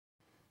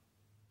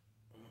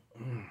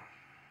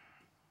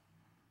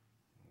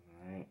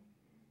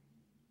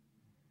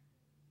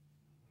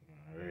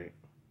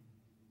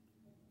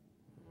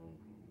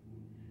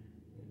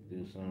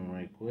do something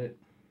right quick.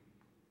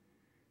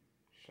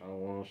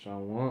 Shalom,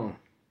 shalom.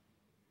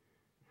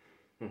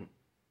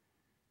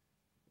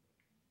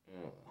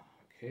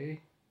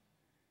 Okay.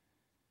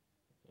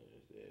 What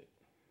is that?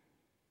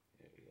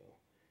 There we go.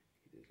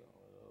 Get this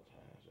all at all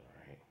times,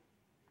 alright.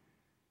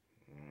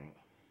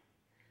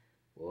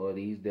 Boy,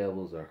 these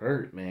devils are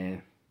hurt,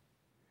 man.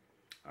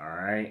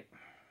 Alright.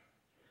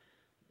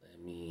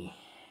 Let me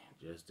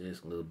adjust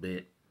this a little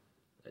bit.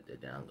 Let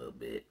that down a little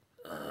bit.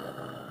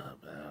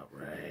 About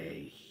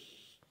right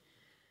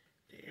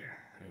there.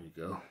 There we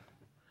go.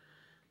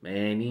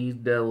 Man, these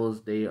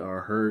devils, they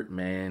are hurt,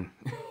 man.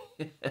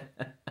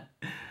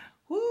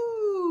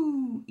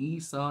 Woo!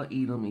 Esau,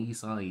 Edom,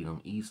 Esau,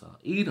 Edom, Esau,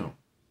 Edom.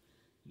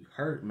 You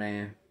hurt,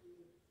 man.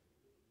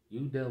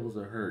 You devils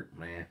are hurt,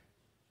 man.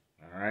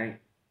 Alright?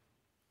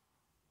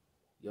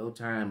 Your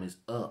time is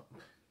up.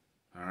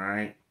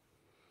 Alright?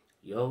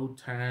 Your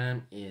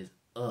time is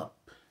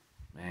up,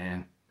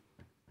 man.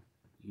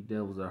 You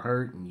devils are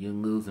hurt and you're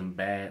losing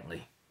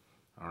badly.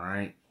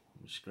 Alright?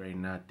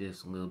 Straighten out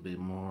this a little bit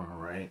more,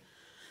 alright?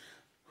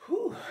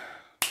 Whew.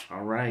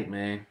 Alright,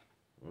 man.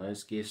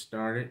 Let's get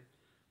started.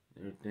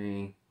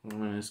 Everything,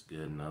 it's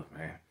good enough,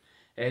 man.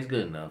 It's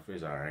good enough.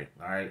 It's alright.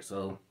 Alright,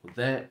 so with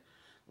that,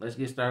 let's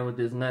get started with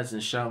this lesson.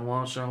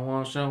 Shalom,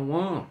 shalom,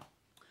 shalom.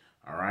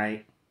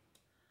 Alright?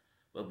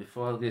 But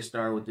before I get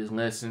started with this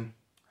lesson,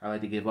 I'd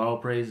like to give all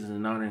praises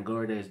and honor and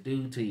glory that's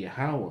due to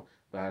Yahweh,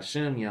 by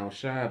Hashem,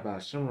 Yahushua, by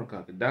Hashem,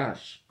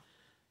 Rakakadash.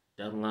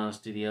 Double honors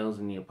to the elders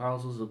and the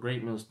apostles, the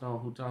great millstone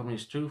who taught me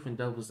his truth, and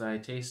double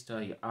salutations to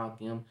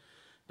Yahakim,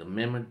 the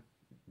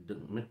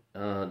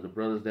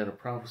brothers that are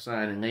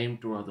prophesying and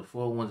named throughout the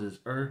four winds of this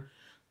earth,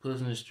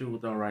 pushing this truth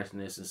with all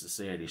righteousness and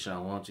sincerity.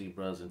 Shalom to you,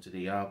 brothers, and to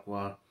the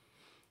Yahweh,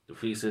 the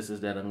free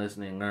sisters that are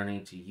listening and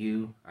learning to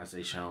you. I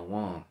say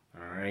shalom.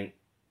 All right.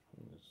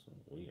 It's so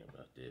weird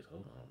about this.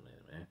 Hold on a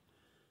minute, man.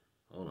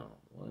 Hold on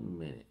 1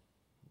 minute.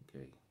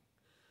 Okay.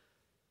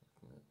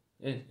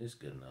 It's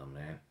good enough,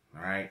 man.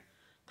 All right.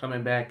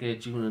 Coming back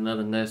at you with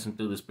another lesson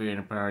through the spirit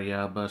and power of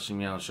Yahweh Shem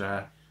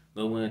Yahushua.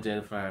 Lord, willing to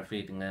edify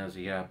faith and lands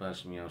of Yahweh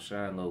Shem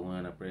Yahushua. Lord,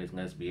 willing, I pray this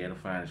lesson be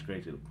edifying and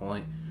straight to the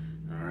point.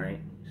 All right.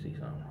 See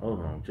something? Hold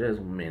on just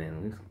a minute.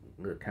 This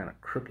look kind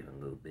of crooked a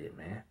little bit,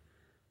 man.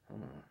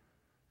 Hold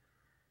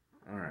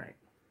on. All right.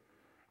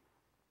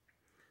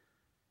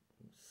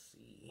 Let's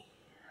see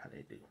how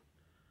they do.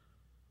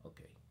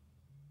 Okay.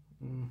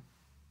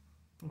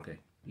 Okay.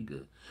 We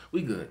good.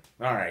 We good.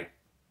 All right.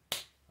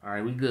 All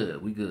right. We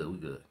good. We good. We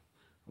good.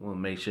 I want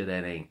to make sure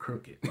that ain't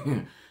crooked.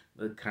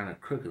 Look kind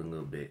of crooked a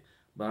little bit.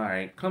 But all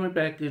right, coming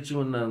back at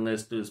you another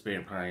lesson through the spirit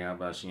and power of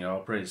Yahweh Shem. All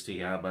praise to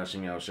Yahweh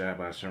Shem Yahushua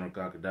by Hashem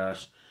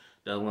Rakakadash.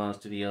 Double honors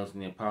to the elders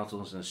and the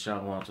apostles, and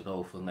shalom to the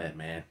whole that,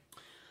 man.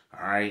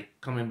 All right,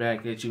 coming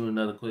back at you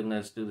another quick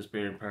lesson through the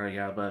spirit and power of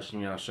Yahweh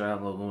Shem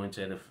Yahushua.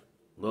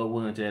 Lord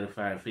willing to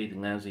edify faith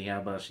and lands of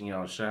Yahweh Shem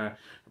Yahushua.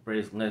 I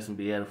pray this lesson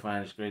be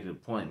edifying and straight to the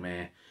point,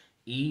 man.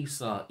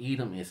 Esau,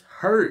 Edom is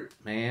hurt,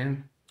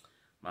 man.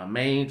 My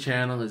main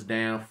channel is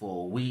down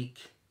for a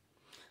week.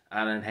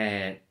 I done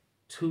had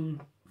 2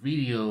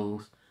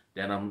 videos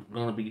that I'm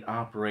going to be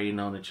operating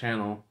on the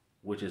channel,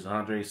 which is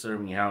Andre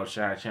Serving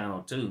Yahushua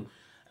channel 2.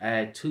 I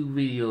had 2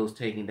 videos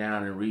taken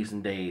down in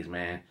recent days,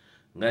 man.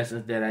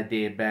 Lessons that I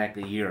did back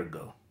a year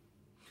ago.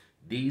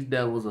 These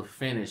devils are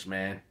finished,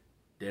 man.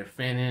 They're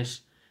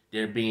finished.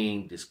 They're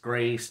being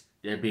disgraced.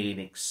 They're being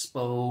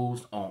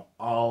exposed on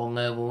all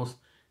levels.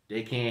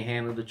 They can't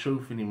handle the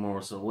truth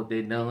anymore. So what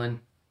they're doing,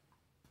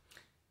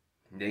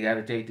 they got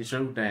to take the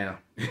truth down.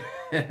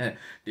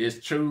 This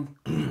truth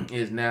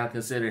is now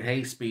considered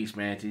hate speech,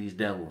 man, to these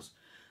devils.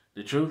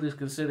 The truth is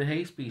considered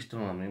hate speech to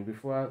them. And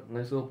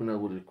let's open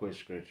up with a quick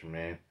scripture,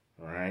 man.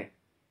 All right?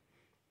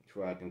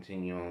 Before I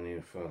continue on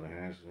even further.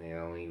 Actually, I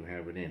don't even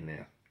have it in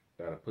there.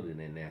 Thought I put it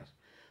in there.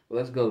 But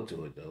let's go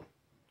to it, though.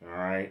 All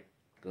right?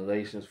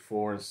 Galatians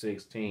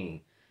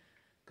 4:16.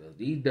 Because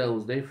these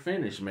devils, they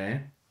finished,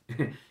 man.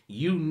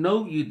 You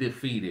know you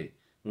defeated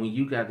when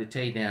you got the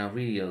takedown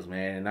videos,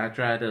 man. And I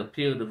tried to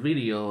appeal the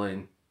video,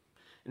 and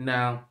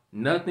now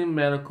nothing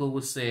medical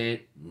was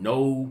said.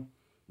 No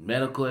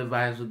medical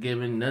advice was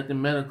given.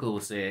 Nothing medical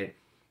was said.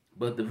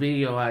 But the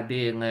video I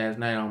did last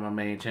night on my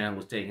main channel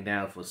was taken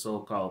down for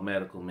so-called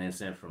medical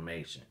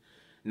misinformation.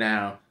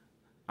 Now,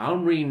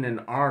 I'm reading an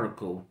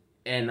article,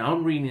 and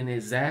I'm reading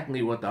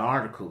exactly what the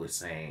article is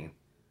saying.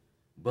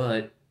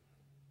 But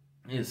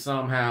it's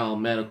somehow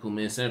medical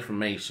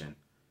misinformation.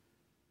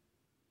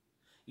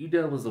 You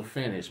devils are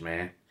finished,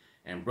 man.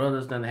 And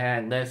brothers done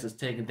had lessons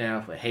taken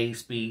down for hate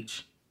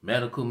speech,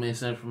 medical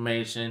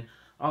misinformation,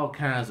 all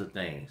kinds of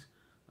things.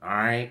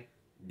 Alright?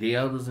 The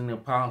elders and the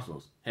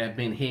apostles have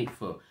been hit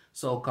for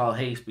so-called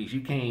hate speech.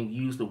 You can't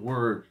use the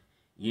word,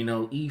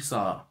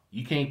 Esau.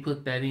 You can't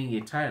put that in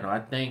your title. I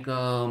think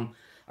I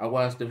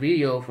watched the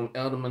video from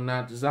Elder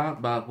Manat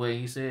Zakbach where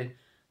he said,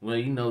 well,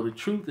 the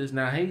truth is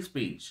now hate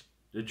speech.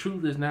 The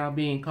truth is now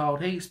being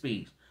called hate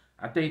speech.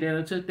 I think that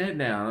I took that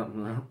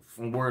down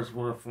from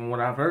what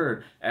I've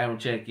heard. I haven't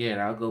checked yet.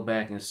 I'll go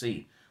back and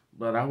see.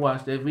 But I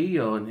watched that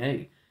video, and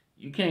hey,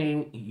 you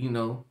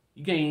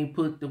You can't even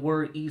put the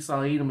word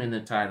Esau Edom in the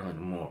title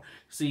anymore.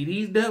 See,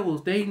 these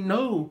devils, they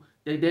know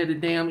that they're the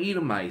damn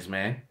Edomites,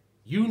 man.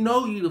 You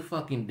know you the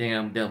fucking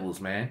damn devils,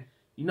 man.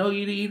 You know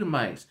you the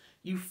Edomites.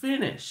 You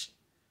finished.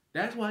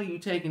 That's why you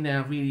taking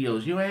down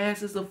videos. Your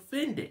ass is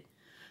offended.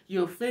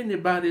 You're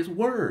offended by this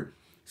word.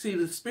 See,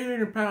 the spirit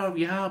and power of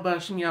Yahweh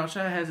Shem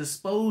Yahushua has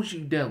exposed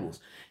you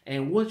devils.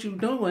 And what you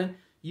doing,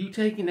 you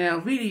taking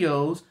down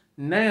videos,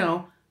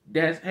 now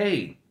that's,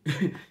 hey,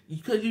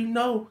 because you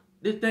know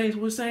the things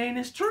we're saying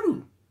is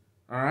true.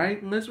 All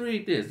right, let's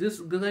read this. This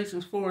is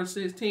Galatians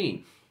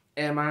 4:16.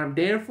 Am I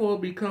therefore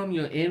become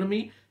your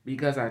enemy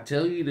because I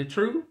tell you the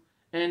truth?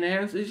 And the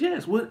answer is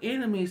yes. We're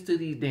enemies to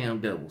these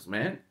damn devils,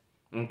 man.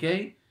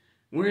 Okay?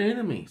 We're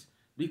enemies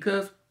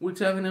because we're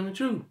telling them the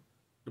truth.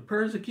 The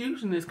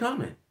persecution is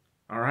coming.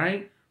 All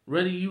right?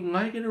 Whether you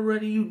like it or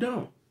whether you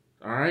don't.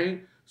 All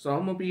right? So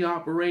I'm going to be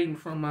operating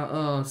from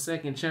my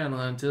second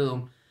channel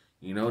until,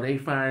 you know, they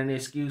find an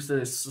excuse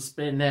to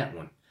suspend that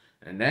one.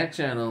 And that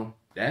channel,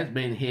 that's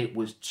been hit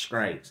with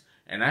strikes.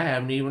 And I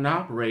haven't even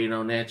operated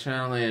on that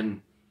channel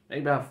in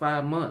maybe about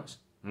 5 months.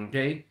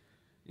 Okay?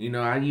 You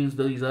know, I use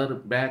these other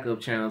backup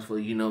channels for,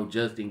 you know,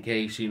 just in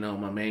case, you know,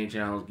 my main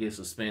channels get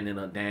suspended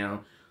or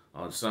down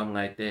or something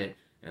like that.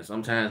 And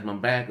sometimes my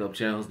backup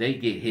channels, they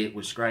get hit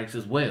with strikes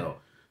as well.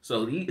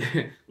 So,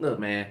 look,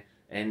 man,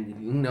 and,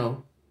 you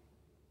know,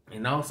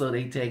 and also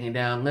they taking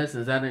down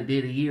lessons I done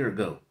did a year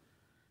ago.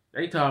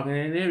 They talking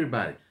at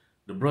everybody.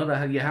 The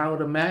brother Yahweh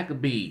the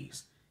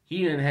Maccabees,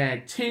 he done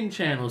had 10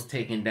 channels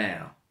taken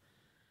down.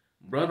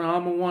 Brother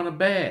Alma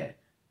Bad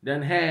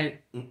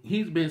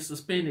he's been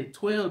suspended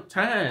 12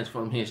 times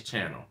from his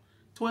channel.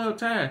 12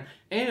 times.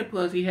 And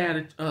plus he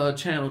had a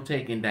channel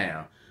taken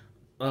down.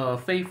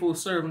 Faithful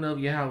Servant of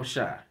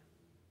Yahushua.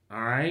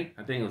 Alright?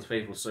 I think it was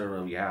Faithful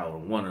Servant of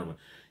Yahweh. One of them,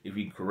 if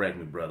you correct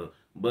me, brother.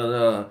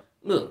 But,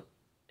 look.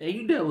 Hey,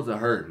 you devils are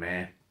hurt,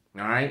 man.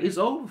 Alright? It's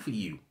over for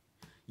you.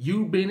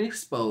 You've been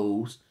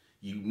exposed.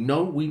 You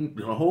know,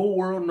 the whole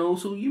world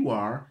knows who you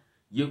are.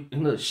 You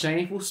look,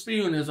 shameful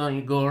spewing is on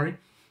you, Gory.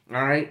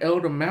 Alright?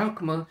 Elder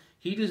Malcolm,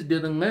 he just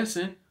did a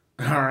lesson.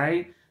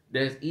 Alright?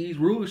 That Eve's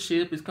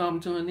rulership is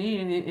coming to an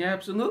end. And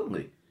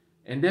absolutely.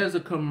 And there's a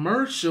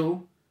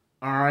commercial,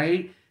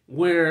 alright,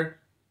 where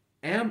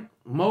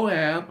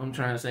Moab,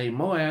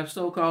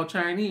 so-called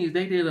Chinese,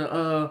 they did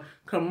a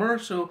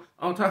commercial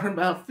on talking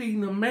about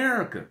feeding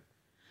America.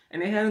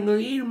 And they had a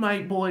little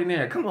Edomite boy in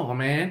there. Come on,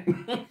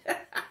 man.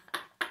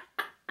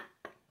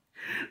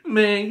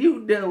 Man,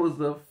 you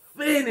devils are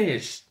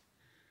finished.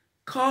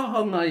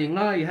 Call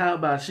her how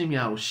about Shem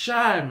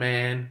Yahushua,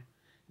 man?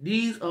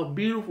 These are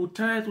beautiful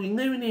times we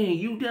living in.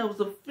 You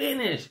devils are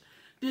finished.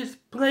 This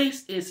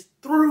place is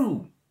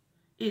through.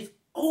 It's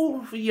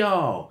over for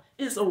y'all.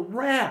 It's a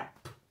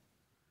wrap.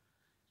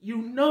 You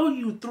know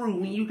you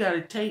through when you got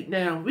to take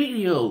down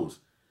videos.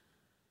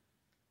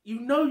 You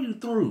know you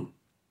through.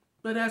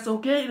 But that's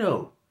okay,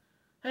 though.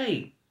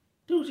 Hey,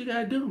 do what you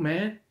got to do,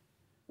 man.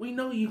 We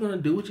know you're going to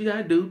do what you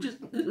got to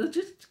do.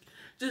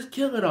 Just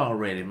kill it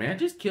already, man.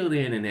 Just kill the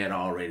internet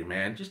already,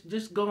 man.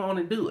 Just go on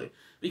and do it.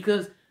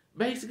 Because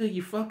basically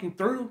you're fucking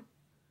through.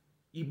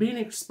 You've been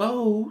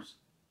exposed.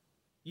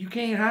 You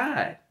can't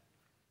hide.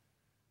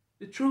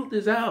 The truth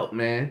is out,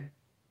 man.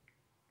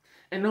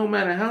 And no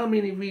matter how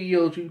many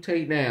videos you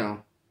take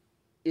down,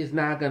 it's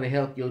not going to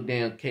help your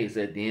damn case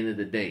at the end of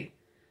the day.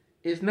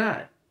 It's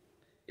not.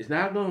 It's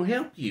not going to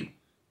help you.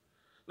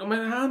 No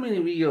matter how many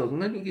videos.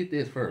 Let me get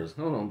this first.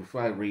 Hold on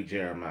before I read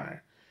Jeremiah.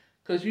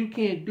 Because you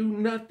can't do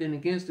nothing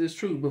against this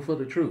truth but for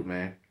the truth,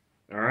 man.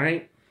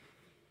 Alright?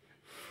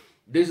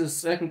 This is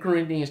 2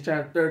 Corinthians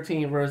chapter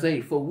 13, verse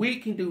 8. For we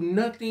can do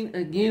nothing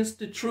against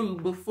the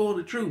truth but for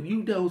the truth.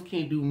 You those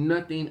can't do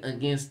nothing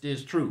against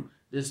this truth.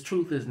 This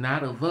truth is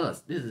not of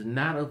us. This is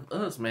not of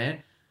us,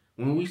 man.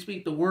 When we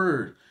speak the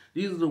words,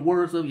 these are the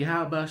words of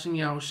Yahweh Shem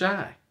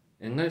Yahushua.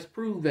 And let's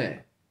prove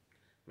that,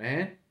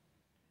 man.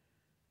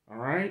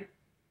 Alright?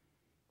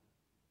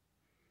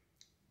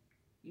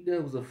 You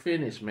devils are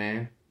finished,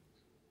 man.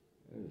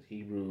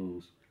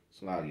 Hebrews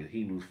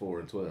 4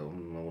 and 12. I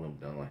don't know what I'm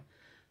doing.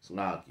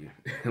 Slock you.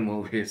 I'm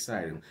over here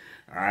citing.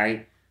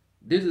 Alright?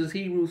 This is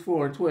Hebrews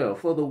 4 and 12.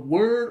 For the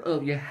word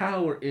of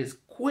Yahweh is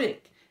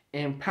quick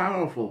and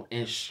powerful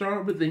and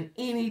sharper than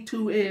any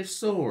two-edged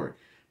sword,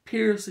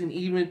 piercing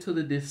even to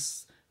the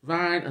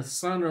divine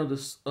asunder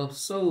of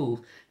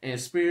souls and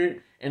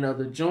spirit and of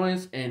the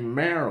joints and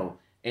marrow,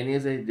 and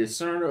is a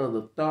discerner of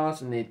the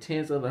thoughts and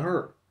intents of the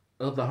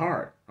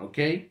heart.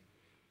 Okay?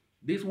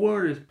 This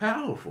word is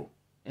powerful.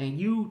 And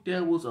you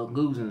devils are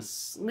losing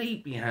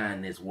sleep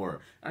behind this word.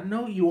 I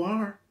know you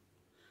are.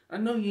 I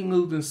know you're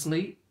losing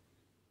sleep.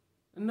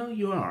 I know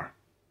you are.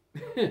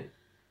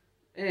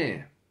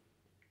 Yeah.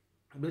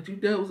 But you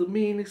devils are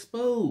being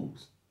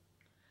exposed.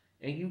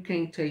 And you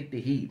can't take the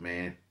heat,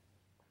 man.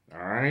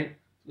 Alright?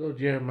 Let's go to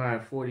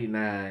Jeremiah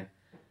 49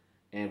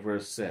 and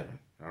verse 7.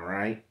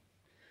 Alright?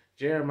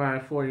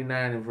 Jeremiah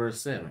 49 and verse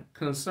 7.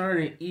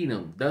 Concerning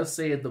Edom, thus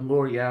saith the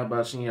Lord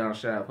Yahweh Shem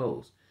Yahushua of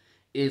hosts.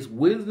 Is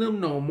wisdom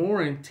no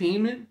more in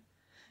Teman?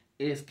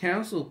 Is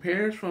counsel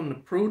perished from the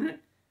prudent?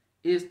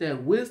 is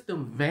that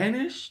wisdom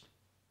vanished.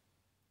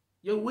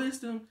 Your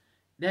wisdom,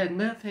 that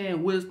left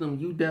hand wisdom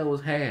you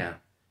devils have,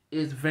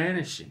 is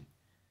vanishing.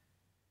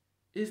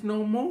 It's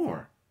no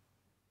more.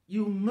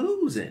 You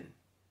losing.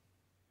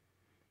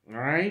 All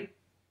right?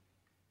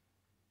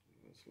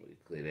 Let's really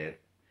clear that.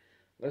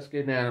 Let's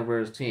get down to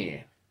verse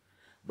 10.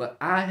 But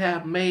I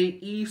have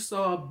made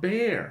Esau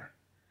bare,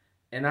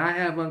 and I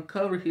have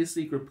uncovered his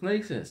secret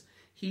places.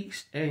 He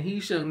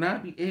shall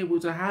not be able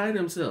to hide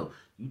himself.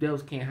 You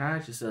devils can't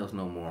hide yourselves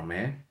no more,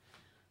 man.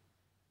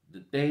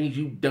 The things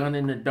you've done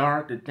in the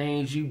dark, the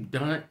things you've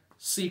done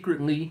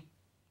secretly,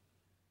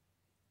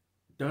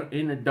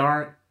 in the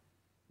dark,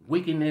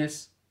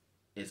 wickedness,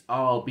 is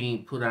all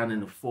being put out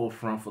in the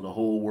forefront for the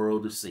whole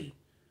world to see.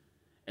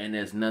 And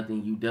there's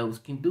nothing you devils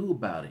can do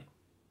about it.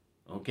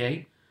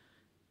 Okay?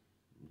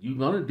 You're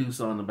going to do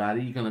something about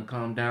it. You're going to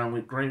come down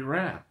with great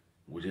wrath,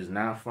 which is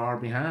not far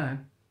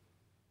behind.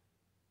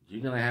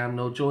 You're going to have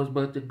no choice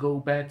but to go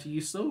back to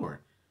your sword.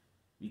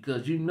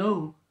 Because you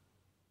know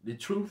the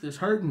truth is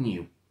hurting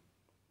you.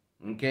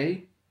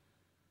 Okay?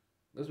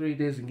 Let's read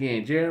this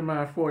again.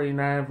 Jeremiah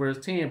 49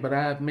 verse 10. But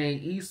I have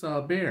made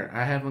Esau bare.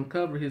 I have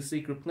uncovered his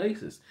secret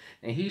places.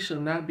 And he shall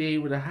not be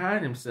able to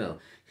hide himself.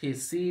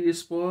 His seed is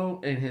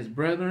spoiled, and his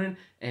brethren,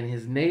 and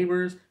his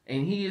neighbors,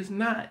 and he is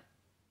not.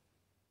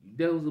 You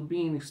devils are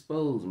being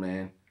exposed,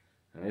 man.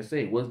 And I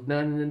say, what's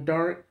done in the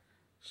dark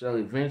shall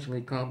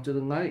eventually come to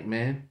the light,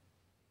 man.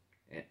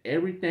 And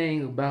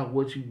everything about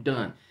what you've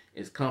done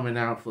is coming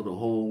out for the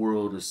whole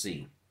world to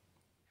see.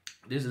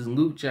 This is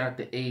Luke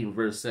chapter 8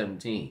 verse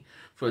 17.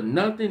 For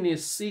nothing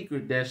is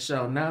secret that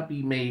shall not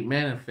be made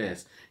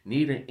manifest,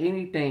 neither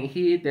anything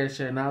hid that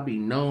shall not be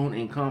known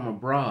and come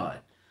abroad.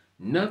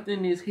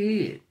 Nothing is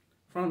hid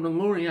from the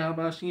Lord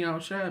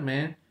Yahweh,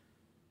 man.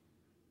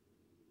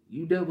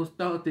 You devils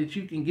thought that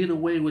you can get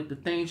away with the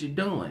things you're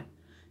doing,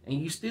 and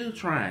you still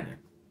trying it.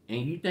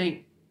 And you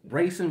think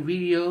racing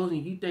videos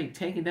and you think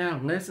taking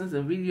down lessons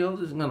and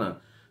videos is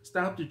gonna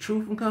stop the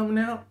truth from coming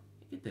out?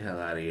 Get the hell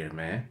out of here,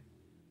 man.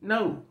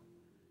 No,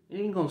 it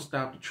ain't gonna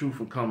stop the truth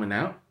from coming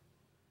out.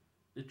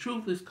 The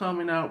truth is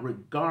coming out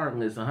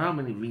regardless of how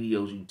many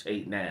videos you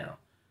take now.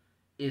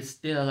 It's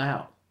still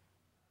out.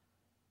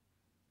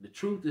 The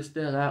truth is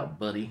still out,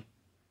 buddy.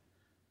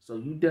 So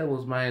you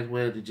devils might as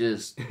well to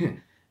just,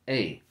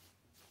 hey,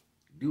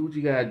 do what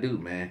you gotta do,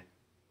 man.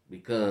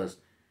 Because,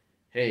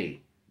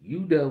 hey,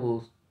 you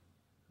devils,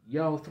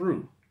 y'all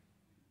through.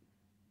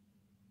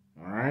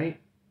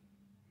 Alright?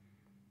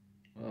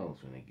 What else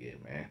gonna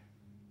get, man?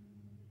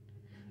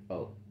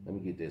 Oh, let me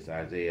get this.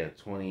 Isaiah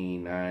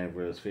 29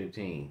 verse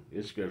 15.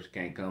 This scripture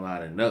can't come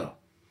out enough.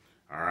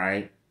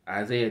 Alright?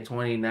 Isaiah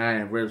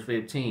 29 verse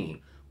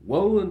 15.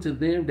 Woe unto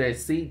them that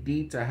seek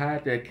thee to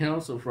hide their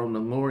counsel from the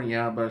Lord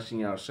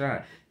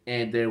Yahweh,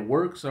 and their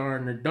works are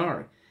in the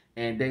dark.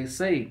 And they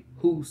say,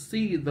 who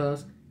seeth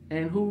us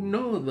and who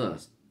knoweth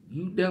us?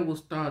 You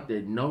devils thought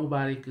that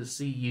nobody could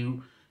see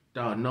you,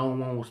 thought no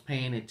one was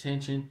paying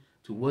attention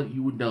to what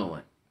you were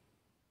doing.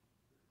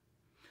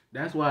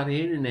 That's why the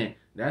internet,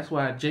 that's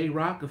why J.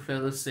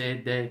 Rockefeller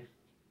said that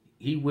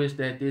he wished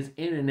that this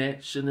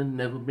internet should have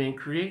never been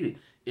created.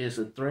 It's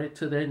a threat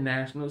to their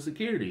national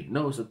security.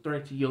 No, it's a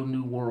threat to your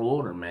new world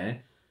order, man.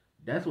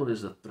 That's what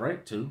it's a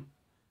threat to.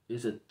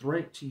 It's a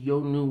threat to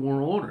your new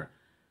world order.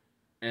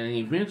 And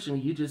eventually,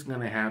 you're just going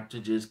to have to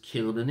just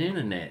kill the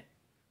internet.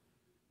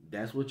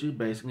 That's what you're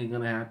basically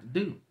going to have to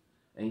do.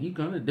 And you're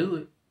going to do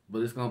it.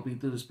 But it's going to be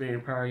through the spirit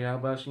and power of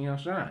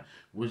Yahweh,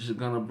 which is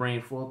going to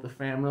bring forth the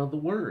family of the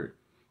word.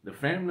 The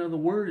family of the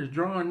word is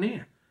drawing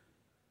near.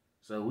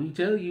 So we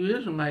tell you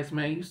Israelites,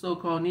 man, you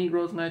so-called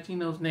Negroes,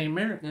 Latinos, and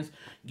Americans,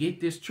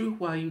 get this truth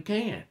while you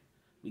can.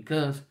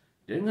 Because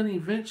they're going to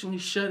eventually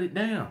shut it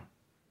down.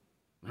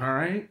 All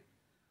right?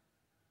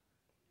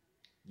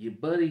 Your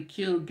buddy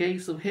Kill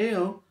Gates of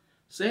Hell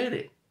said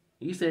it.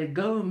 He said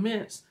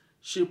governments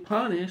should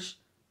punish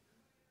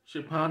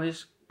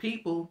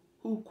people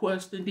who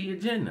question the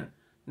agenda.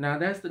 Now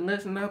that's the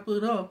lesson I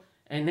put up,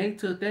 and they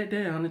took that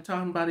down and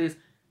talking about his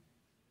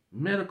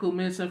medical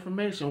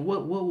misinformation.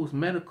 What was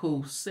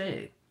medical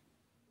said?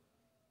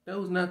 There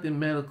was nothing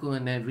medical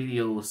in that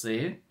video was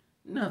said.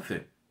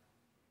 Nothing.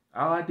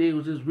 All I did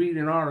was just read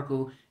an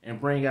article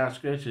and bring out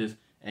scriptures,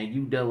 and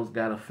you devils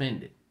got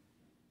offended.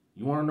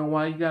 You want to know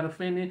why you got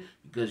offended?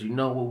 Because you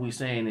know what we're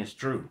saying is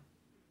true.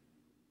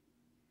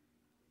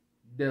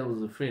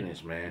 Devils are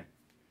finished, man.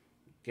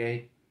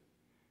 Okay?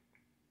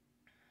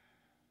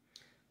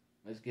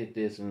 Let's get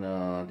this in,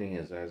 I think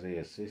it's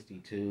Isaiah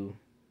 62,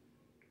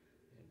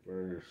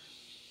 verse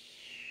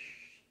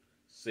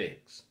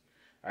 6.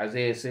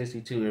 Isaiah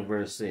 62 and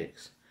verse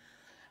 6.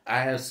 I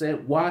have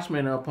set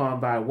watchmen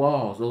upon thy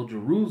walls, O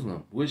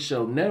Jerusalem, which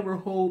shall never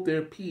hold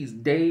their peace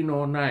day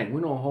nor night.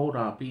 We don't hold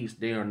our peace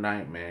day or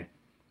night, man.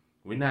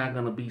 We're not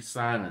going to be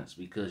silenced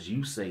because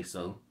you say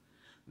so.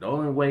 The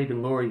only way the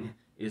glory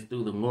is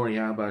through the glory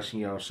Yahweh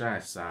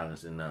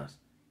silencing us.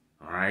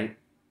 All right?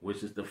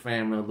 Which is the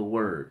family of the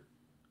word.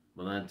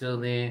 But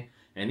until then,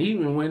 and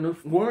even when the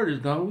word is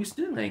gone, we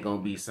still ain't going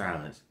to be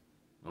silenced.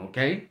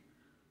 Okay?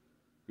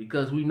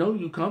 because we know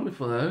you coming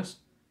for us.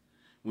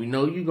 We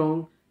know you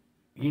going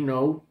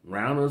to,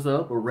 round us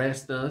up,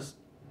 arrest us,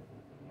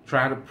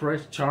 try to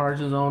press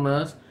charges on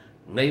us,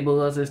 label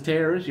us as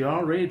terrorists. You're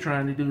already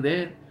trying to do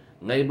that.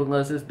 Label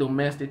us as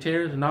domestic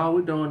terrorists, and all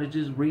we're doing is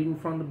just reading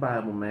from the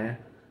Bible, man.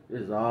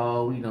 This is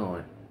all we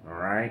doing, all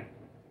right?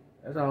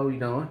 That's all we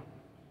doing.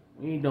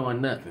 We ain't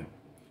doing nothing.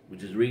 We're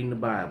just reading the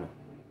Bible.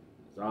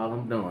 That's all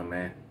I'm doing,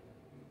 man.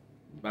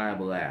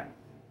 Bible app,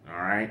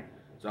 all right?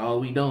 That's all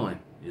we doing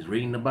is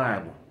reading the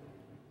Bible.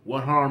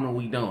 What harm are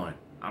we doing?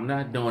 I'm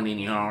not doing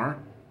any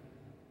harm.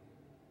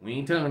 We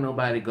ain't telling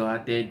nobody to go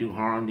out there and do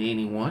harm to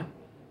anyone.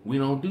 We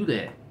don't do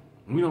that.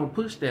 We don't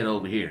push that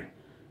over here.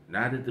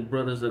 Not that the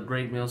brothers of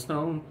Great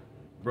Millstone,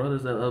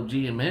 brothers of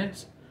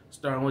GMS,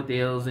 starting with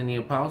the elders and the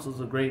apostles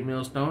of Great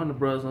Millstone, the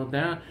brothers on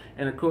down,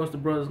 and of course the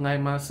brothers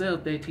like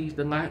myself, they teach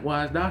the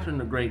likewise doctrine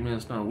of Great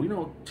Millstone. We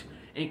don't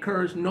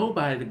encourage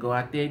nobody to go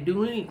out there and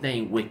do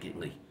anything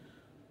wickedly.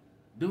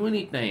 Do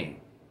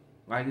anything.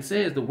 Like it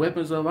says, the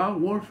weapons of our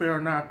warfare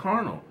are not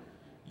carnal.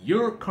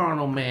 You're a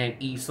carnal man,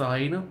 Esau,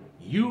 Edom.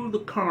 You the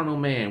carnal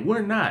man.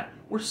 We're not.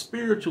 We're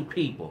spiritual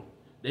people.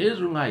 The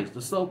Israelites,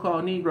 the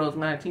so-called Negroes,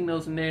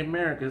 Latinos, and Native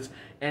Americans,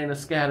 and the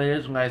scattered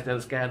Israelites that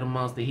are scattered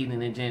amongst the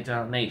heathen and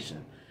Gentile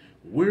nation.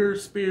 We're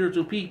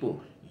spiritual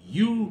people.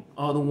 You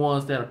are the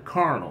ones that are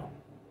carnal.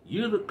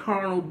 You're the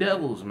carnal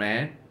devils,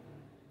 man.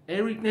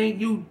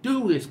 Everything you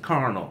do is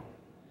carnal.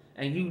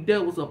 And you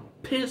devils are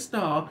pissed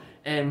off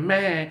and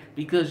mad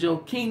because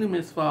your kingdom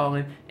is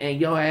falling and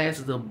your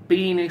asses are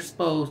being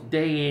exposed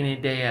day in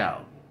and day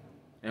out.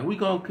 And we're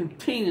going to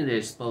continue to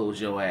expose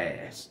your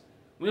ass.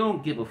 We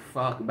don't give a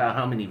fuck about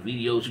how many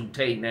videos you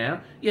take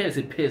now. Yes,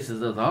 it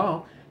pisses us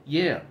off.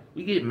 Yeah,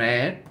 we get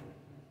mad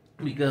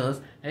because,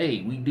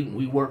 hey,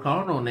 we work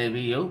hard on that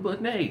video,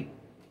 but hey,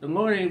 the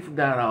Lord ain't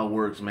forgot our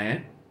works,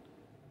 man.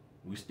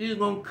 We still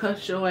gonna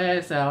cut your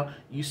ass out.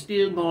 You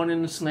still going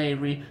into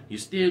slavery. You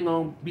still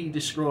gonna be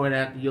destroyed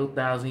after your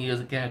 1,000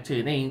 years of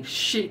captivity. Ain't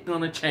shit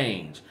gonna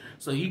change.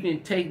 So you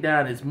can take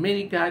down as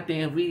many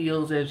goddamn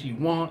videos as you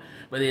want,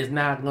 but it's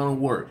not gonna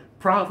work.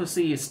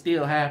 Prophecy is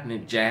still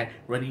happening, Jack,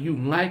 whether you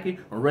like it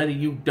or whether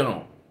you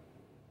don't.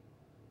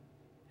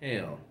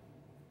 Hell,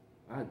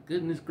 my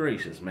goodness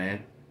gracious,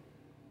 man.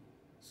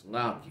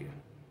 Slop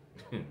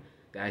you.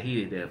 Got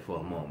heated there for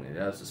a moment.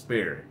 That's the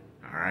spirit,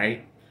 all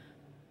right?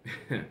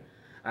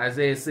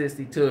 Isaiah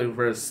 62 and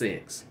verse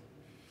 6.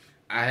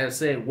 I have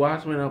set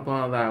watchmen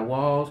upon thy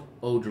walls,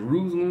 O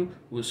Jerusalem,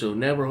 which shall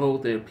never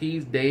hold their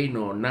peace day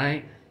nor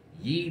night.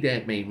 Ye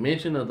that make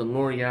mention of the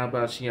Lord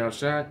Yahweh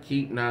Shah,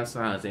 keep not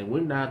silence. And we're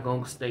not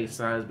going to stay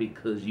silent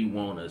because you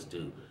want us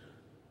to.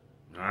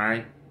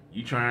 Alright?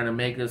 You trying to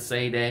make us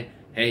say that,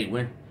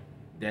 hey,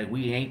 that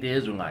we ain't the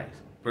Israelites.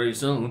 Pretty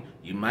soon,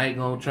 you might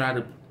going to try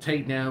to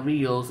take down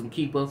videos and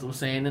keep us from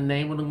saying the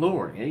name of the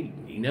Lord. Hey,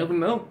 you never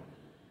know.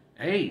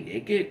 Hey,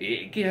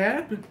 it can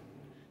happen.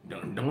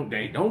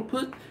 Don't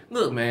put,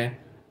 look, man,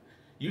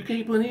 you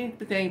can't put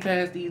anything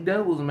past these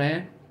devils,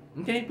 man.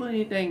 You can't put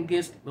anything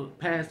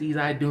past these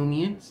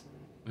Idumeans,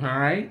 all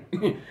right?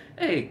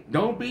 Hey,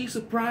 don't be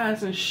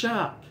surprised and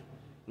shocked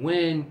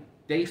when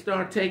they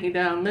start taking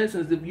down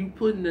lessons if you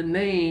put in the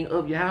name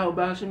of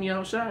Yahweh Shem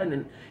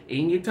Yahushua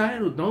in your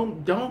title.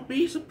 Don't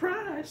be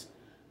surprised.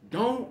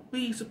 Don't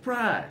be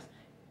surprised,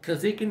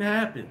 because it can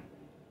happen.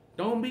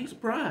 Don't be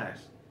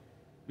surprised.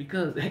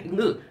 Because, hey,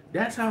 look,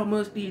 that's how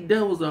much these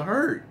devils are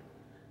hurt.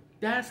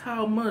 That's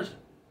how much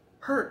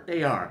hurt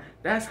they are.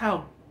 That's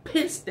how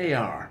pissed they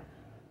are.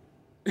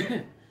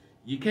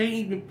 You can't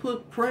even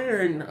put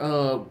prayer in,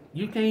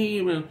 you can't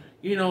even,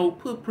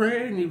 put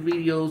prayer in your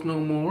videos no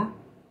more.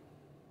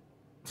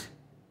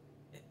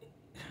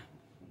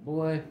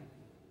 Boy,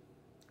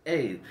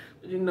 hey,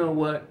 you know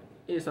what?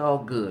 It's all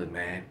good,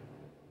 man.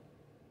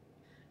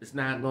 It's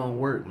not gonna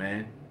work,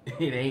 man.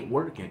 It ain't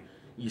working.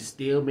 You're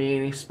still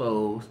being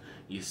exposed.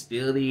 You're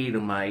still the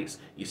Edomites.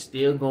 You're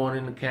still going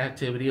into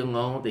captivity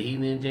along with the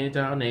heathen and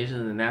Gentile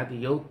nations. And after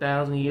your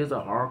 1,000 years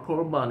of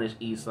hardcore bondage,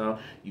 Esau,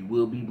 you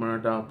will be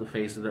burned off the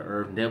face of the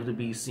earth, never to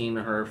be seen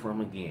or heard from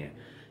again.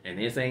 And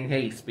this ain't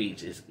hate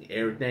speech. It's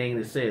everything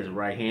that says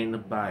right here in the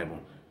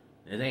Bible.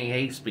 It ain't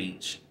hate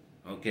speech,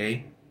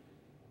 okay?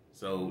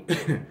 So,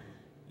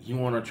 you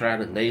want to try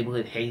to label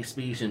it hate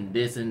speech and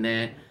this and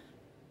that.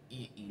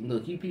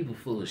 Look, you people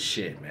full of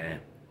shit, man,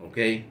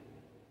 okay?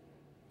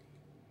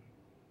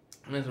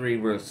 Let's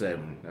read verse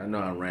 7. I know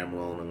I ramble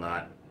on a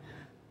lot.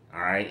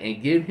 Alright,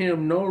 and give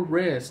him no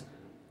rest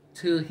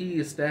till he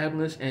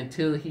establish and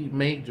till he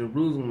make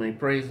Jerusalem a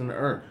praise in the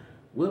earth.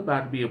 We're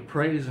about to be a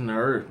praise in the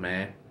earth,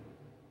 man.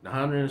 The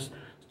hundreds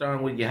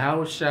starting with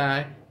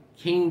Yahushua,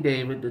 King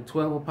David, the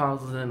 12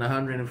 apostles, and the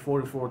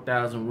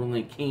 144,000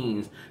 ruling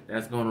kings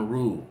that's going to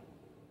rule.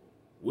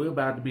 We're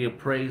about to be a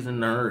praise in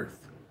the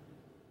earth.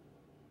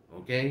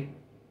 Okay?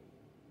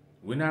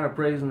 We're not a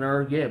praise in the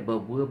earth yet, but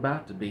we're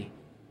about to be.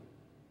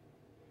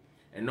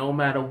 And no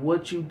matter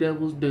what you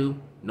devils do,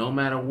 no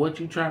matter what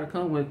you try to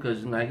come with,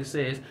 because like it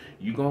says,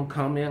 you're going to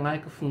come in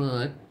like a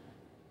flood.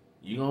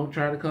 You're going to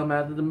try to come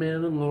after the men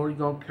of the Lord.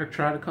 You're going to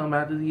try to come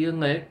after the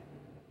elect.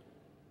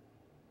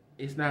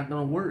 It's not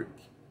going to work.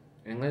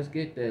 And let's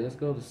get that. Let's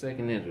go to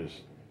 2nd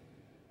Esdras.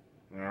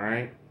 All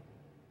right.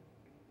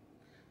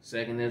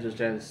 2nd Esdras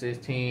chapter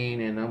 16,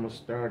 and I'm going to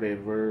start at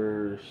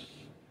verse...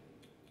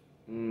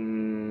 I'm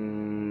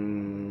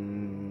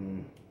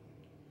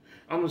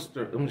going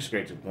to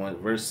straight to the point.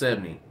 Verse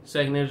 70.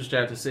 2nd Esdras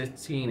chapter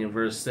 16 and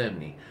verse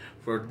 70.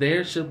 For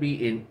there shall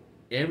be in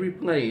every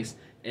place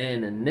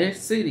and in the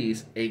next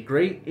cities a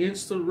great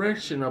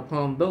insurrection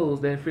upon those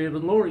that fear the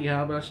Lord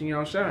Yahweh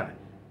Shai.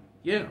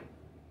 Yeah.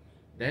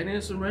 That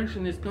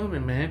insurrection is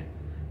coming, man.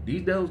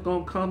 These devils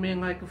gonna come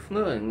in like a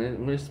flood.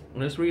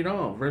 Let's read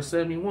on. Verse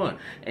 71.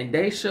 And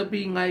they shall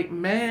be like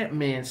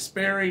madmen,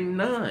 sparing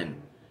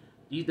none.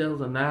 These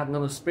devils are not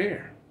gonna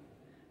spare.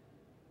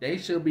 They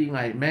shall be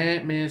like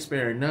madmen,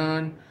 sparing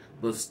none,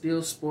 but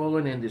still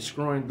spoiling and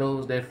destroying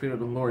those that fear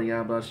the Lord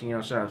Yahweh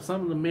Shai.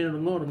 Some of the men of the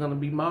Lord are gonna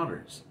be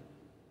martyrs.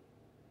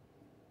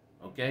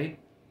 Okay?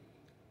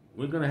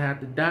 We're gonna have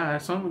to die.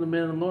 Some of the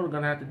men of the Lord are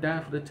gonna have to die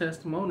for the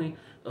testimony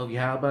of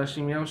Yahweh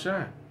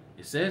Shai.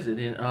 It says it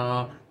in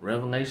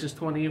Revelations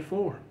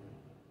 20:4.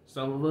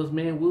 Some of us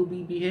men will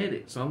be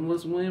beheaded. Some of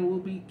us men will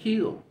be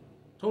killed,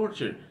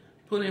 tortured,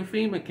 put in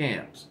FEMA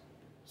camps.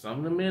 Some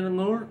of the men of the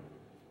Lord,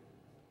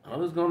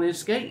 others gonna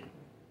escape.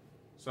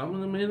 Some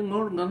of the men of the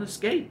Lord are gonna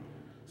escape.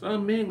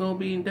 Some men gonna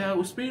be endowed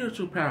with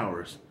spiritual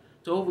powers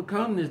to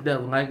overcome this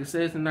devil, like it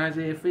says in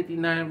Isaiah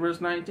 59 verse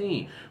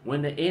 19.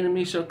 When the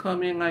enemy shall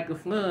come in like a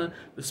flood,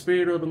 the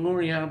Spirit of the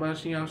Lord Yahweh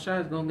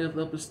Shai is going to lift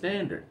up a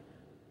standard.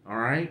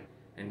 Alright?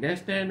 And that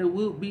standard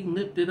will be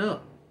lifted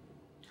up.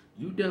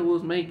 You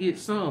devils may get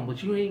some,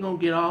 but you ain't going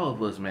to get all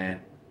of us, man.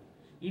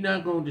 You're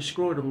not going to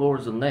destroy the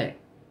Lord's elect.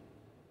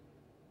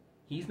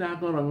 He's not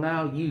going to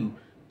allow you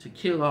to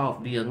kill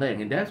off the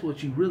elect. And that's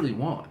what you really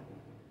want.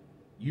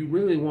 You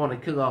really want to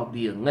kill off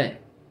the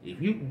elect.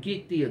 If you can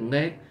get the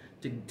elect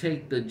to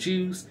take the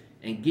juice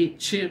and get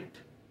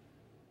chipped,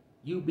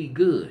 you'll be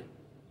good.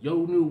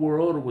 Your new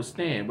world order will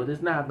stand, but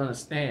it's not going to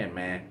stand,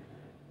 man.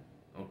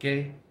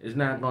 Okay? It's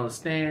not going to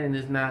stand and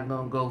it's not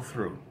going to go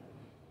through.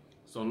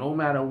 So no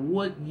matter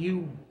what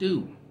you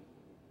do,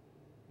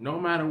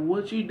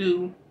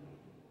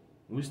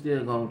 we're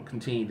still going to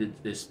continue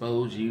to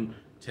expose you,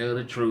 tell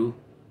the truth,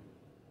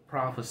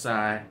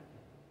 prophesy,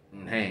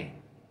 and hey,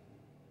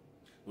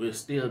 we're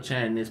still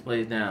chanting this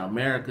place down.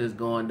 America is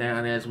going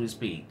down as we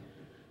speak.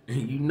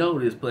 You know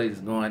this place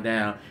is going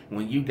down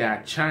when you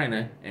got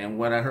China, and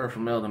what I heard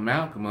from Elder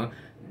Malcolm,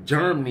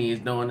 Germany is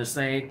doing the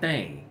same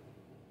thing.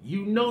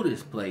 You know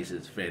this place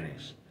is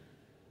finished.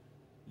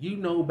 You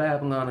know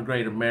Babylon the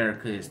Great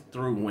America is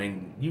through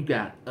when you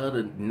got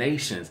other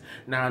nations.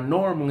 Now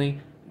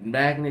normally,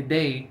 back in the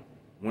day,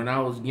 when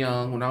I was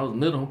young, when I was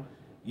little,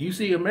 you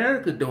see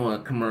America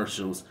doing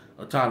commercials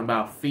talking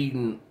about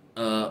feeding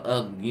the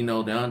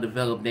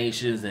undeveloped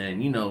nations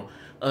and,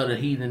 other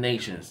heathen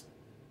nations.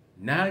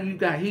 Now you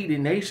got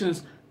heathen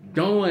nations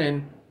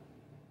doing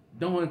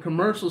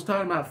commercials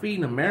talking about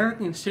feeding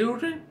American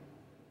children.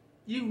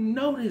 You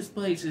know this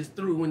place is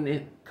through when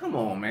it. Come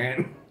on,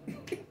 man.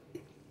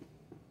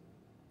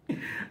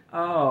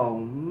 Oh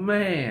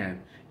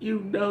man, you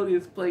know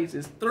this place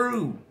is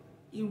through.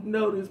 You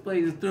know this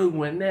place is through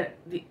when the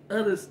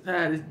other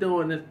side is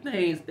doing the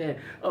things that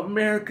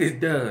America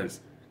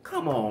does.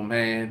 Come on,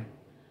 man.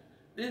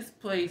 This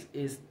place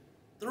is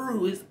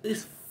through.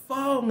 It's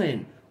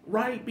falling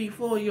right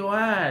before your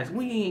eyes.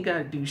 We ain't got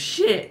to do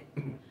shit.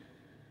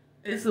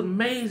 It's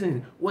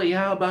amazing what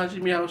Yahweh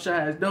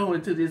Shai is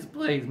doing to this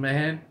place,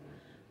 man.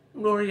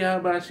 Lord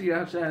Yahweh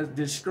Shai has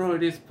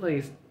destroyed this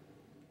place.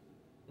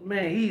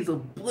 Man, he's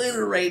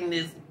obliterating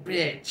this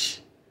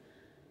bitch.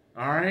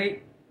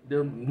 Alright?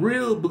 The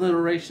real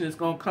obliteration is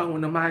going to come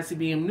when the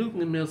ICBM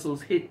nuclear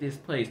missiles hit this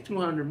place.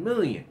 200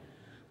 million.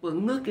 But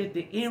look at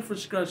the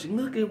infrastructure.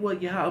 Look at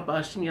what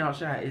Yahweh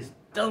Shai is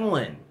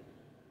doing.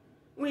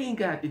 We ain't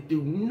got to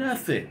do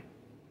nothing.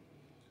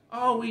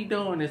 All we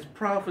doing is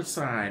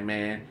prophesying,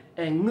 man.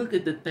 And look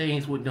at the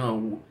things we're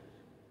doing.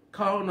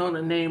 Calling on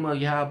the name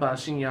of Yahweh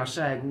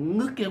Shai.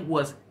 Look at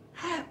what's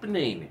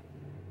happening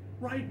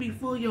right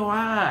before your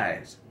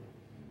eyes.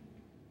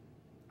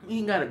 You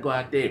ain't got to go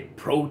out there and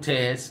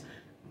protest,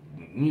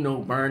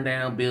 burn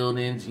down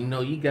buildings.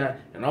 You got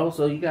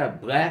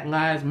Black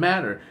Lives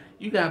Matter.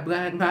 You got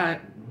Black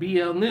Lives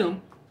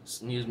BLM.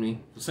 Excuse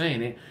me for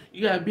saying it.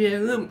 You got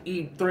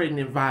BLM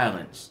threatening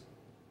violence.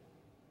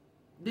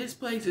 This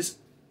place is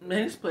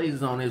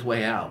on its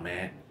way out,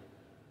 man.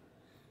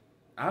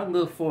 I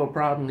look for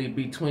probably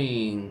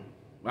between,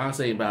 I'll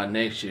say about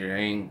next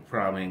year.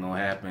 Probably ain't gonna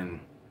happen,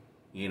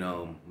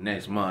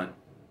 next month.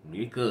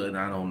 It could,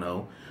 I don't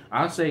know.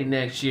 I'll say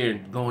next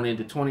year, going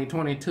into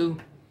 2022,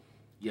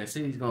 yeah,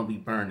 city's gonna be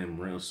burning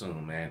real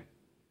soon, man.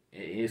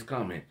 It's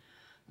coming.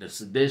 The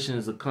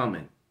seditions are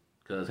coming.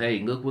 Because, hey,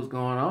 look what's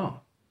going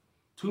on.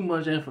 Too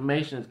much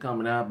information is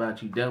coming out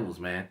about you devils,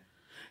 man.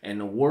 And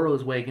the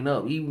world is waking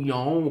up. Even your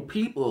own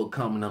people are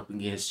coming up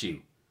against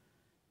you.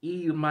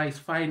 Edomites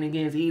fighting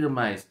against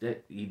Edomites.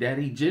 That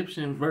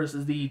Egyptian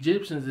versus the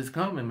Egyptians is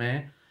coming,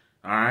 man.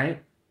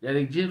 Alright? That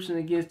Egyptian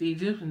against the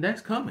Egyptian,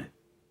 that's coming.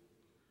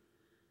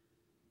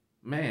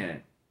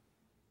 man,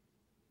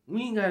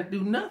 we ain't got to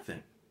do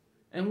nothing.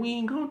 And we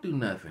ain't going to do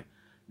nothing.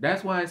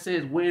 That's why it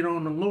says wait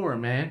on the Lord,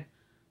 man.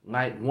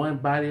 Like one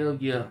body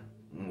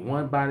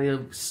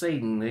of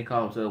Satan, they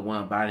call themselves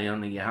one body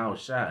under your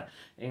house shot.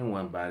 Ain't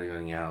one body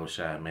under your house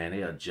shot, man.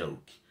 They a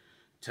joke.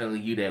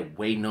 Telling you that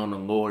waiting on the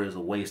Lord is a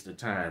waste of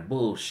time.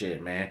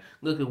 Bullshit, man.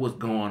 Look at what's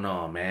going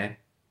on, man.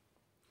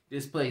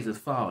 This place is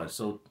falling.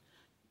 So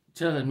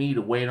telling me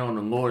to wait on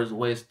the Lord is a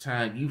waste of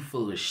time, you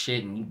full of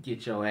shit, and you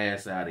get your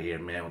ass out of here,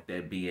 man, with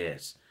that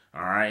BS.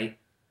 Alright?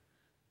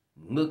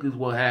 Look at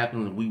what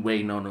happens when we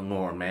waiting on the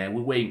Lord, man.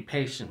 We waiting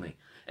patiently.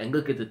 And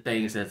look at the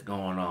things that's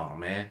going on,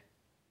 man.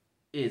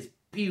 It's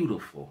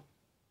beautiful.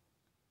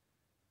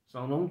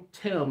 So don't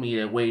tell me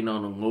that waiting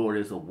on the Lord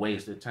is a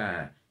waste of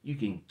time. You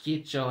can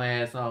get your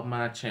ass off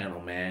my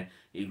channel, man.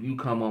 If you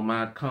come on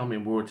my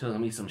comment board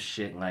telling me some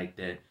shit like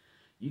that,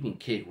 you can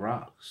kick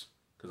rocks.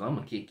 Because I'm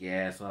going to kick your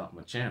ass off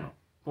my channel.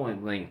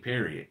 Point blank,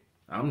 period.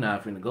 I'm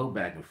not finna go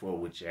back and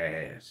forth with your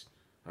ass.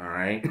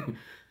 Alright?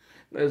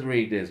 Let's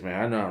read this,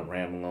 man. I know I'm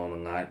rambling on a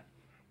lot.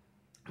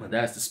 But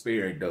that's the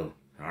spirit, though.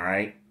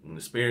 Alright? When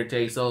the spirit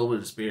takes over,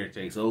 the spirit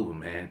takes over,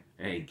 man.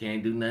 Hey, you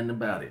can't do nothing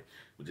about it.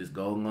 We just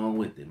go along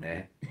with it,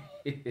 man.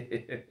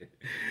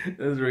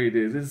 Let's read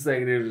this. This is 2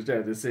 Ezra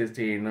chapter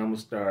 16, and I'm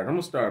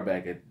gonna start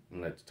back at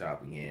the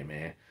top again,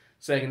 man.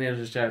 2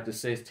 Ezra chapter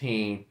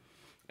 16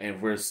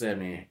 and verse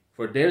 7.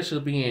 For there shall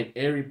be in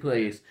every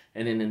place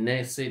and in the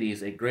next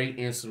cities a great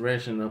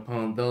insurrection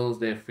upon those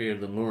that fear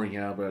the Lord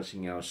Yahweh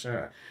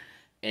Shah.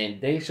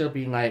 And they shall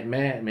be like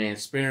madmen,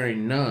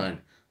 sparing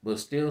none, but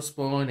still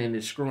spoiling and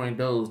destroying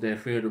those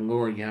that fear the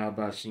Lord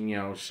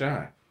Yahweh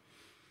Shah.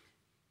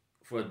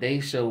 For they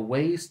shall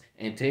waste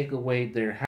and take away their